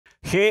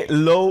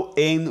Hello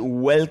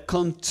and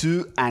welcome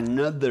to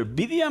another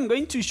video. I'm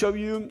going to show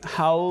you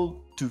how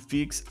to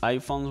fix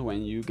iPhones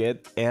when you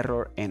get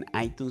error in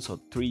iTunes or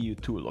 3U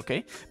tool,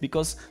 okay?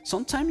 Because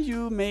sometimes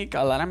you make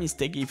a lot of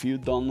mistake if you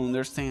don't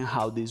understand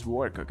how this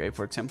work, okay?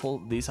 For example,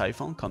 this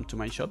iPhone come to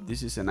my shop.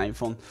 This is an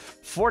iPhone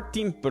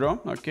 14 Pro,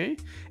 okay?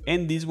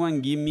 And this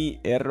one give me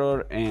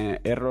error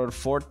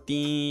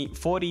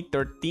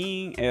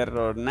 4013,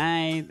 error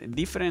 9,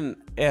 different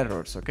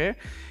errors, okay?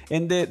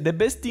 And the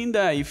best thing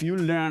that if you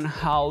learn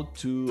how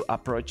to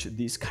approach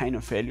this kind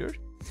of failure,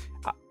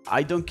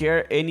 I don't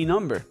care any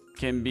number.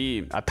 Can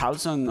be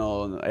 1,000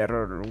 or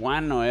error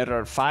 1 or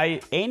error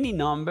 5, any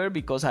number,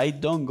 because I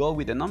don't go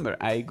with the number.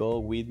 I go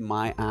with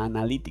my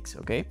analytics,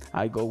 okay?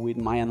 I go with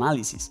my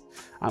analysis.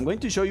 I'm going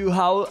to show you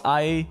how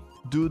I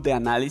do the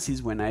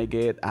analysis when I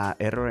get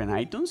error in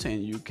iTunes,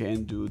 and you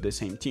can do the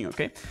same thing,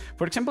 okay?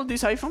 For example,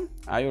 this iPhone,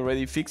 I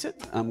already fixed it.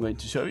 I'm going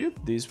to show you.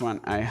 This one,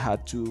 I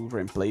had to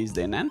replace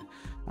the NAND.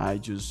 I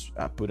just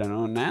put an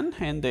on NAND,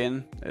 and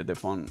then the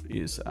phone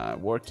is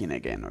working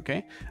again,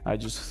 okay? I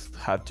just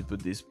had to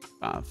put this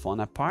phone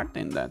apart,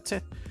 and that's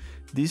it.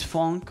 This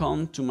phone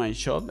come to my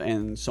shop,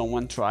 and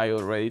someone tried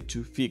already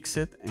to fix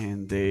it,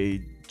 and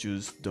they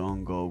just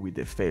don't go with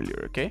the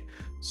failure, okay?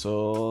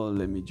 So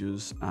let me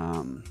just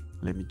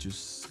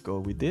go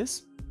with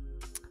this.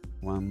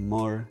 One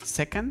more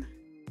second.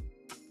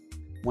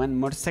 One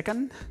more.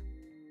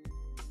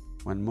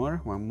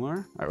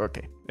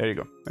 Okay, there you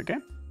go, okay?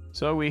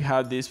 So we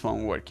have this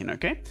phone working,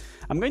 okay?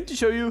 I'm going to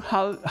show you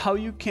how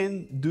you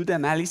can do the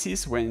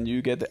analysis when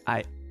you get the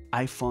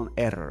iPhone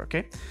error,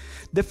 okay?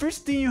 The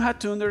first thing you have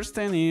to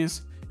understand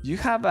is you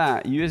have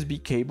a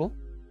USB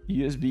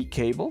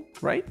cable,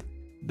 right?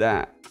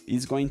 That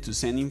is going to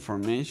send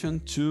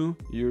information to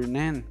your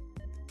NAND,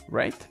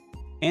 right?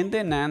 And the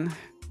NAND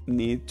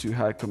need to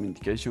have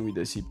communication with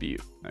the CPU,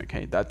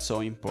 okay? That's so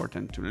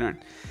important to learn.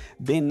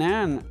 The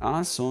NAND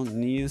also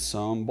needs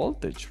some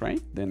voltage,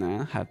 right? The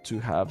NAND had to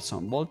have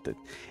some voltage.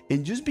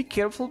 And just be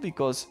careful,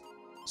 because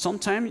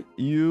sometimes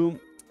you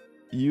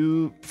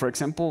for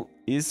example,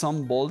 is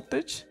some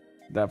voltage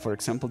that, for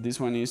example, this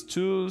one is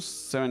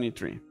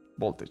 273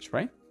 voltage,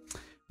 right?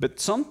 But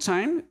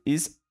sometimes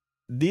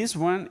this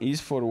one is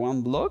for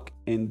one block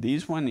and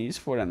this one is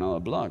for another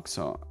block.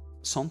 So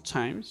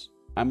sometimes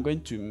I'm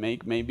going to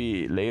make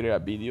maybe later a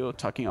video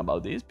talking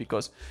about this,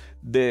 because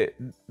the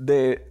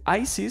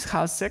ICs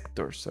have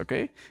sectors,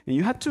 okay? And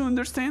you have to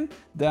understand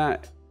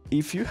that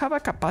if you have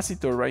a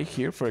capacitor right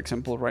here, for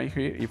example, right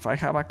here, if I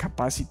have a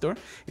capacitor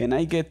and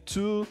I get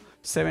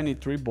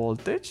 273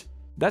 voltage,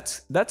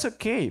 that's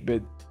okay.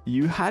 But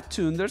you have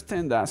to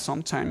understand that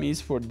sometimes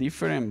it's for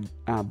different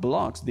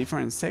blocks,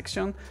 different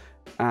sections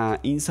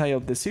inside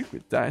of the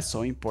circuit. That is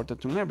so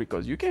important to learn,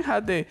 because you can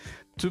have the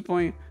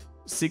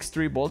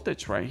 2.63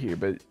 voltage right here,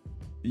 but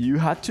you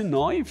have to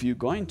know if you're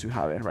going to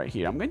have it right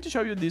here. I'm going to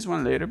show you this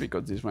one later,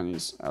 because this one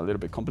is a little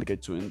bit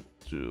complicated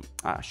to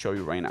show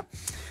you right now.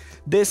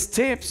 The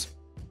steps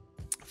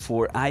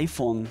for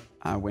iPhone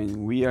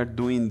when we are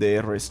doing the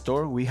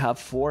restore, we have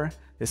 4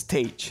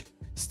 stages.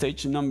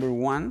 Stage number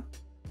 1,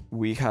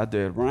 we have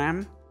the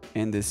RAM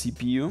and the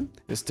CPU.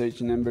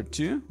 Stage number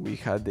 2, we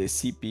have the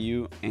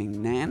CPU and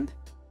NAND.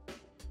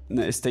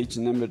 Stage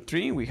number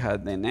 3, we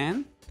have the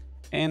NAND.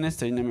 And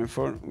stage number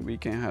 4, we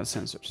can have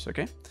sensors,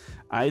 okay?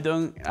 I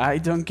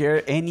don't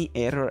care any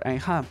error I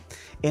have.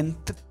 And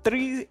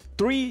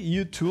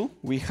 3U tool,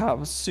 we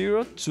have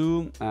 0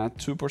 to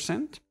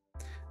 2%.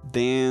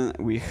 Then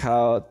we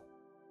have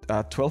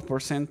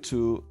 12%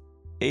 to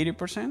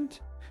 80%.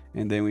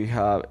 And then we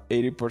have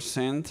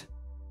 80%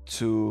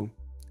 to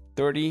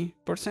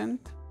 30%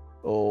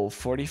 or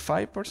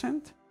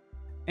 45%.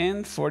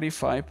 And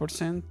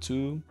 45%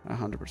 to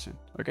 100%,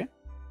 okay?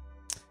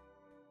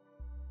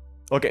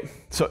 Okay,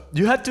 so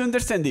you have to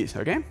understand this,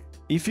 okay?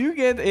 If you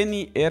get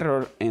any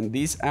error in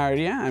this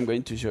area, I'm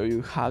going to show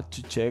you how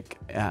to check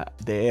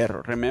the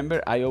error.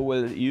 Remember, I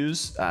always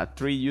use a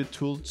 3U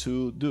tool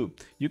to do.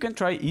 You can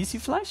try Easy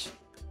Flash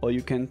or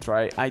you can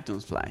try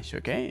iTunes Flash,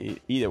 okay?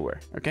 Either way,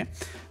 okay?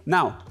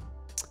 Now,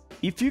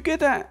 if you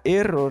get an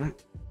error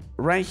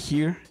right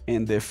here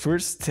in the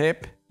first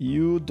step,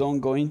 you don't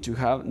going to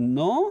have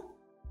no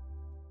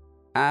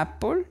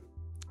Apple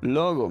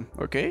logo,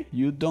 okay?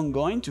 You don't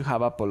going to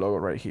have Apple logo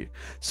right here.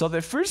 So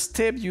the first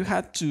step you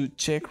had to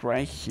check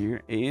right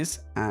here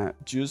is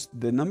just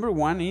the number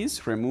 1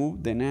 is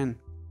remove the NAND,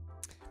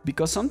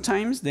 because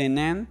sometimes the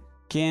NAND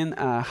can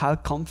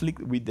have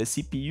conflict with the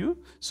CPU,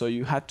 so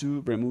you have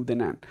to remove the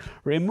NAND.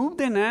 Remove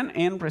the NAND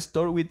and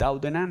restore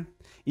without the NAND.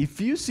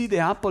 If you see the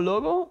Apple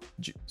logo,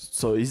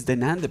 so is the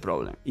NAND the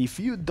problem. If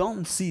you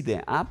don't see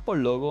the Apple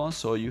logo,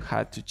 so you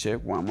have to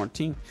check one more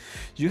thing.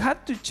 You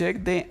have to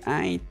check the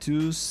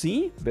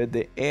I2C, but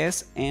the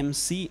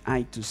SMC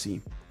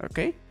I2C,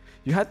 okay?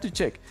 You have to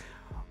check.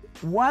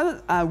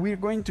 What we're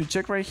going to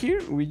check right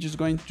here, we're just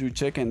going to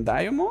check in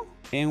diode,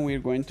 and we're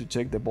going to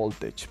check the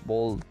voltage,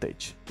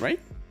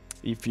 right?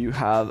 If you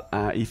have,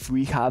 if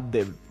we have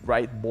the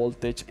right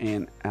voltage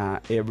in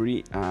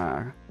every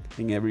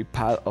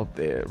pad of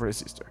the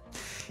resistor.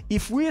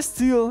 if we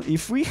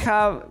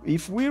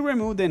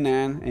remove the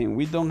NAND and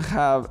we don't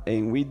have,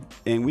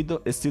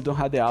 still don't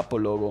have the Apple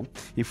logo,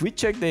 if we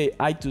check the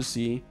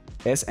I2C,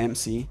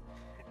 SMC,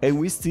 and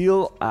we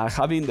still are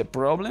having the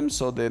problem,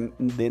 so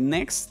the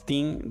next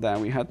thing that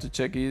we have to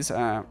check is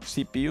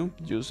CPU,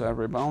 user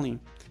rebundling.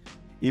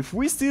 If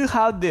we still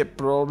have the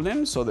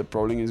problem, so the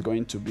problem is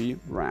going to be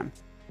RAM,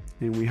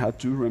 and we have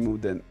to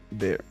remove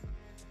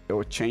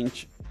or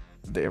change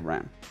the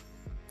RAM.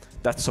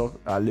 That's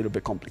a little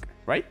bit complicated,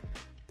 right?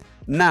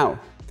 Now,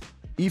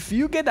 if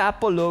you get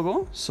Apple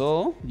logo,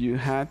 so you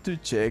have to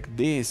check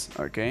this,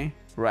 okay,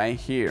 right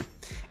here.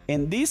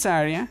 In this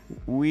area,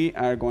 we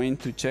are going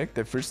to check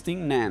the first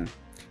thing, NAND.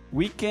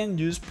 We can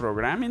use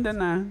programming the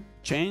NAND,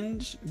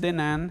 change the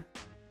NAND,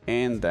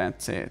 and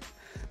that's it.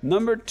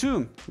 Number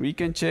 2, we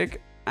can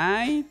check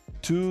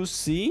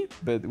I2C,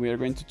 but we are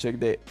going to check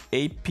the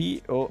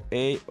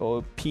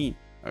APOAOP.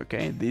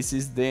 Okay, this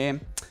is the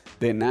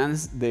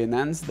NANDs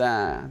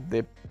that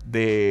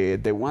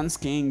the ones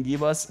can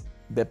give us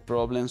the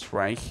problems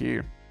right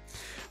here.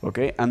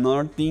 Okay,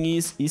 another thing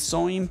is, it's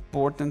so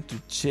important to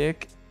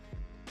check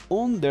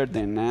under the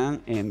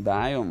NAND and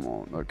diode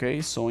mode. Okay,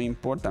 so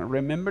important.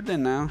 Remember, the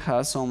NAND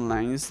has some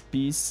lines,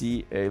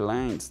 PCA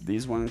lines.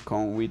 This one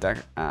come with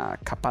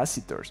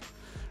capacitors,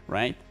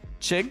 right?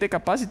 Check the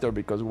capacitor,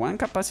 because one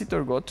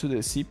capacitor go to the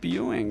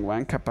CPU and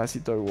one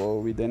capacitor go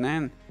with the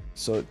NAND.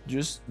 So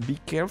just be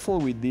careful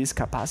with these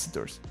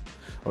capacitors.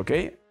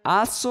 Okay,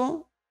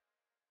 also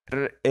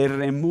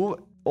remove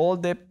all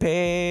the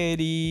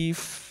peripheric.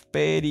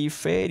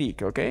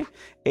 Okay,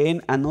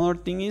 and another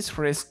thing is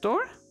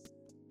restore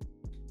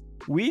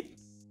with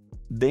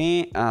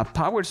the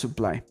power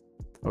supply.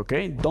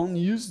 Okay, don't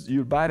use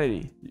your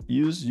battery,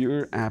 use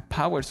your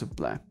power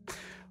supply.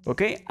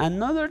 Okay,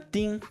 another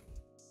thing,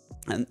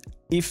 and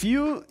if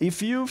you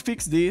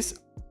fix this,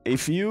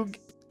 if you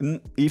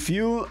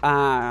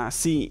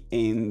see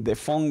in the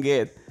phone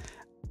get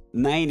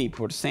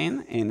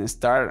 90% and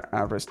start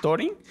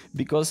restoring,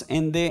 because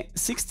in the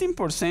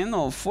 16%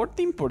 or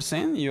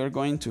 14% you're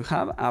going to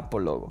have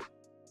Apple logo.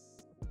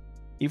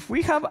 If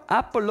we have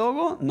Apple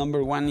logo,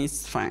 number 1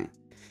 is fine.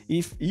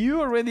 If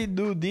you already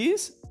do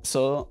this,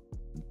 so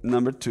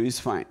number 2 is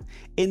fine.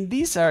 In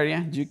this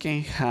area, you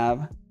can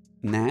have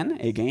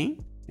NAND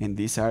again. In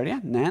this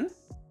area, NAND.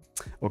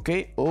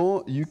 Okay,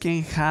 or you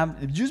can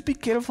have, just be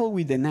careful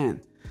with the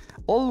NAND.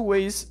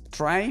 Always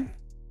try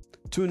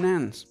 2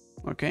 NANDs.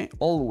 Okay,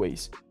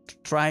 always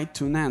try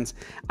 2 NANDs.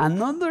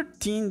 Another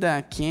thing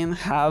that can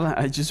have,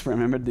 I just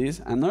remember this,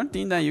 another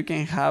thing that you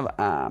can have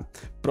a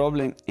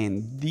problem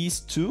in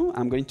these 2,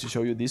 I'm going to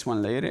show you this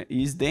one later,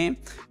 is the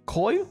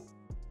coil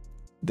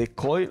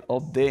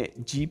of the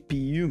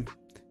GPU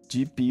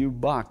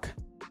buck.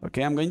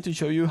 Okay, I'm going to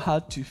show you how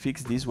to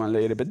fix this one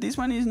later, but this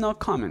one is not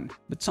common,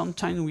 but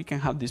sometimes we can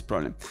have this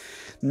problem.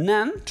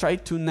 NAND, try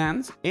 2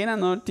 NANDs, and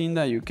another thing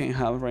that you can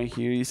have right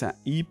here is an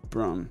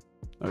EEPROM.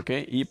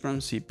 Okay, EEPROM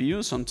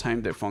CPU,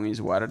 sometimes the phone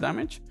is water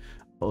damage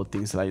or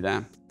things like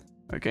that.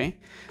 Okay,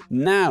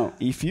 now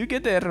if you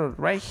get the error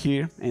right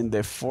here in the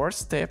 4th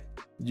step,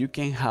 you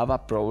can have a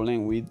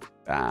problem with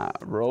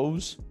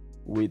rows,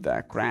 with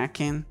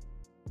cracking,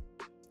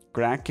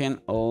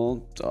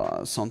 or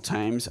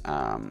sometimes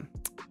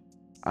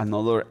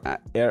another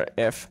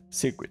RF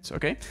circuits.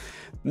 Okay,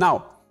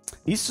 now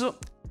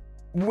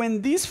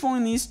when this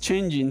phone is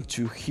changing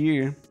to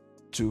here,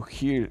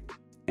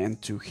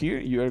 and to here,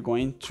 you are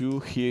going to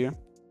hear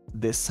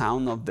the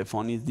sound of the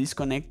phone is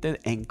disconnected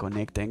and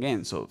connected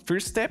again. So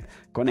first step,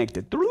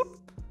 connected,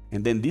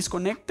 and then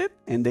disconnected,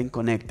 and then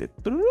connected,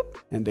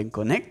 and then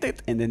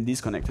connected, and then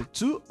disconnected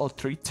 2 or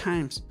 3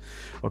 times.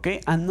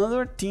 Okay,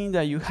 another thing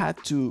that you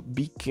have to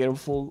be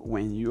careful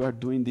when you are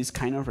doing this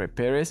kind of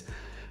repairs,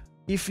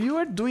 if you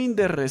are doing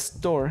the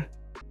restore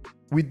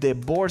with the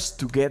boards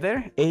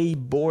together, A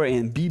board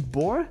and B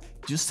board,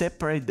 just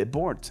separate the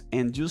boards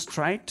and just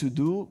try to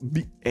do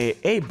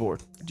A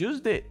board,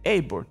 just the A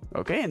board.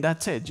 Okay, and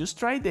that's it. Just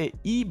try the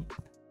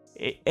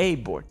A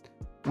board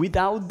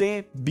without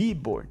the B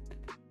board.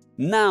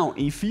 Now,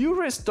 if you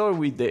restore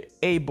with the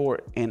A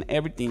board and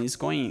everything is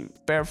going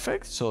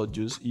perfect, so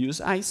just use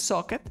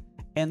iSocket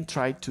and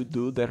try to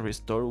do the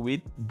restore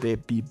with the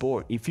B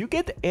board. If you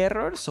get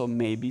error, so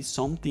maybe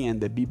something in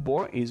the B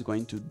board is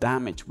going to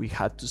damage. We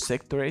had to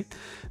sectorate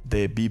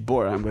the B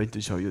board. I'm going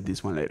to show you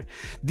this one later.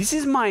 This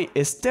is my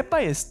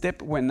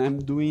step-by-step when I'm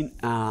doing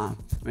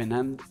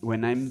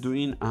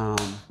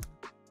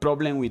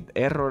problem with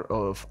error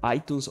of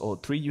iTunes or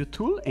 3U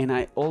tool, and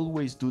I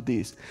always do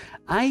this.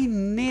 I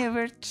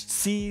never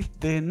see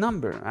the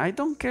number. I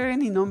don't care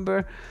any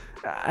number.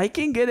 I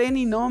can get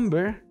any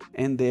number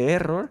and the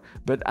error,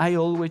 but I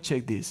always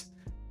check this.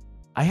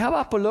 I have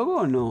Apple logo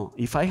or no?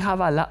 If I have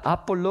a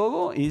Apple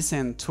logo, is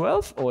in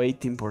 12 or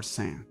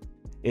 18%?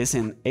 Is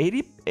in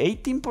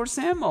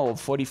 18% or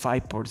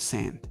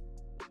 45%?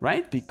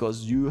 Right?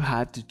 Because you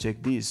had to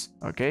check this,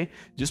 okay?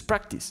 Just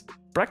practice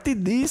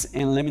this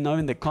and let me know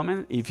in the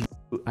comment if you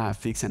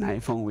fix an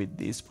iPhone with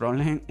this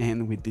problem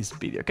and with this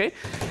video, okay?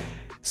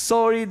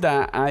 Sorry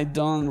that I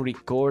don't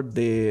record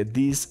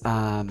this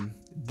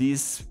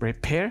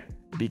repair,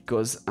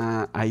 because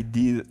I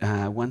did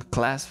one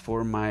class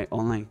for my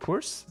online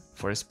course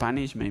for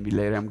Spanish. Maybe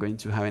later I'm going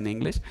to have in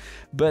English,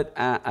 but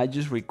I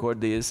just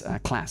record this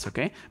class,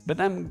 okay? But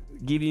I'm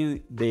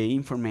giving the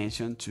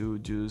information to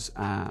just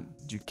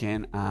you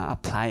can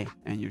apply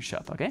in your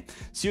shop, okay?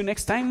 See you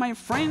next time, my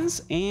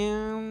friends,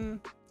 and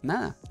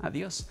nada,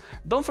 adios.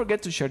 Don't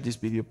forget to share this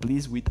video,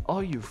 please, with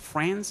all your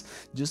friends.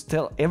 Just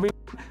tell everyone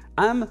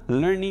I'm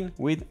learning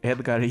with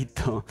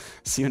Edgarito.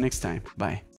 See you next time. Bye.